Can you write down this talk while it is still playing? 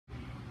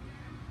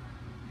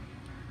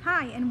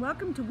Hi, and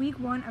welcome to week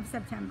 1 of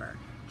September.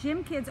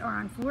 Gym kids are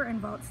on floor and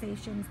vault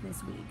stations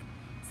this week.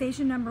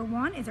 Station number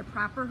 1 is a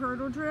proper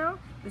hurdle drill.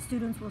 The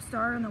students will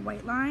start on the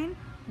white line,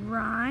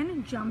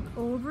 run, jump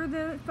over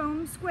the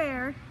foam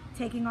square,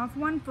 taking off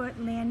 1 foot,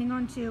 landing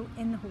on 2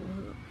 in the hula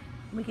hoop.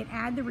 We can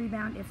add the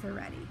rebound if they're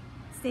ready.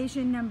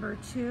 Station number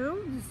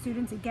 2, the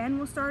students again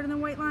will start on the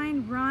white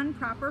line, run,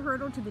 proper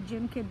hurdle to the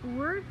gym kid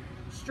board,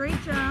 straight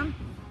jump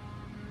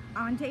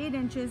onto 8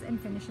 inches,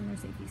 and finish in their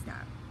safety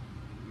stop.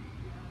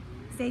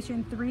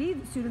 Station 3,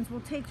 the students will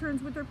take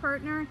turns with their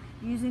partner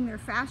using their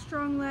fast,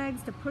 strong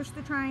legs to push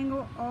the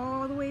triangle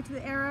all the way to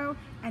the arrow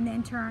and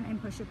then turn and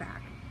push it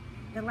back.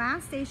 The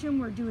last station,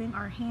 we're doing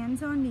our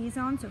hands on, knees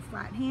on, so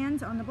flat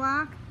hands on the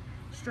block,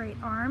 straight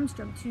arms,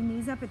 jump 2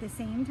 knees up at the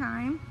same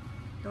time.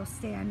 They'll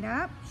stand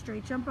up,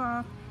 straight jump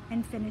off,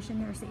 and finish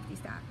in their safety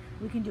stop.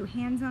 We can do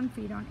hands on,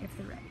 feet on if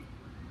they're ready.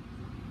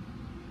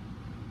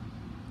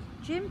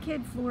 Gym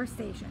kid floor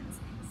stations.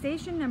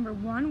 Station number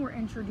 1, we're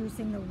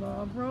introducing the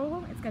log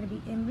roll. It's going to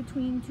be in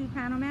between 2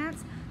 panel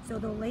mats. So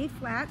they'll lay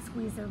flat,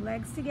 squeeze their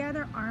legs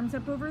together, arms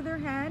up over their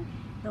head.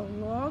 They'll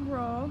log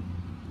roll,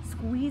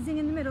 squeezing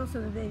in the middle so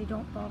that they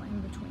don't fall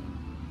in between.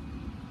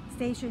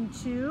 Station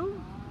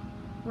 2,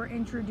 we're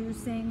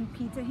introducing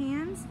pizza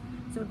hands.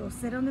 So they'll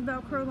sit on the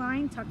Velcro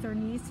line, tuck their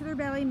knees to their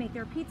belly, make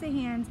their pizza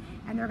hands,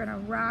 and they're going to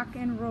rock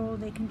and roll.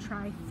 They can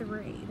try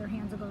 3. Their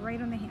hands will go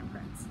right on the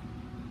handprints.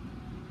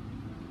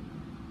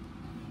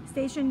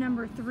 Station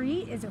number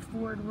 3 is a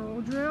forward roll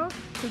drill.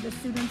 So the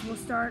students will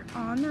start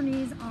on their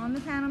knees on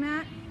the panel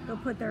mat. They'll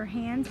put their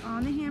hands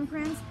on the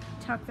handprints,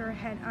 tuck their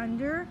head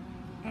under,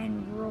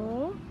 and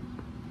roll,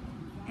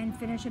 and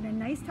finish in a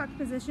nice tucked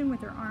position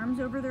with their arms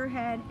over their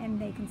head, and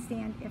they can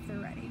stand if they're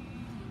ready.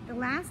 The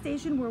last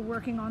station, we're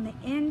working on the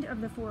end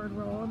of the forward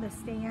roll, the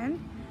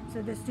stand.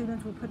 So the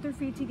students will put their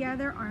feet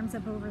together, arms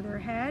up over their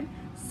head,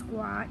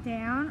 squat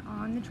down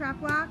on the trap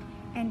block,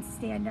 and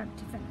stand up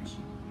to finish.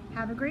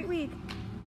 Have a great week.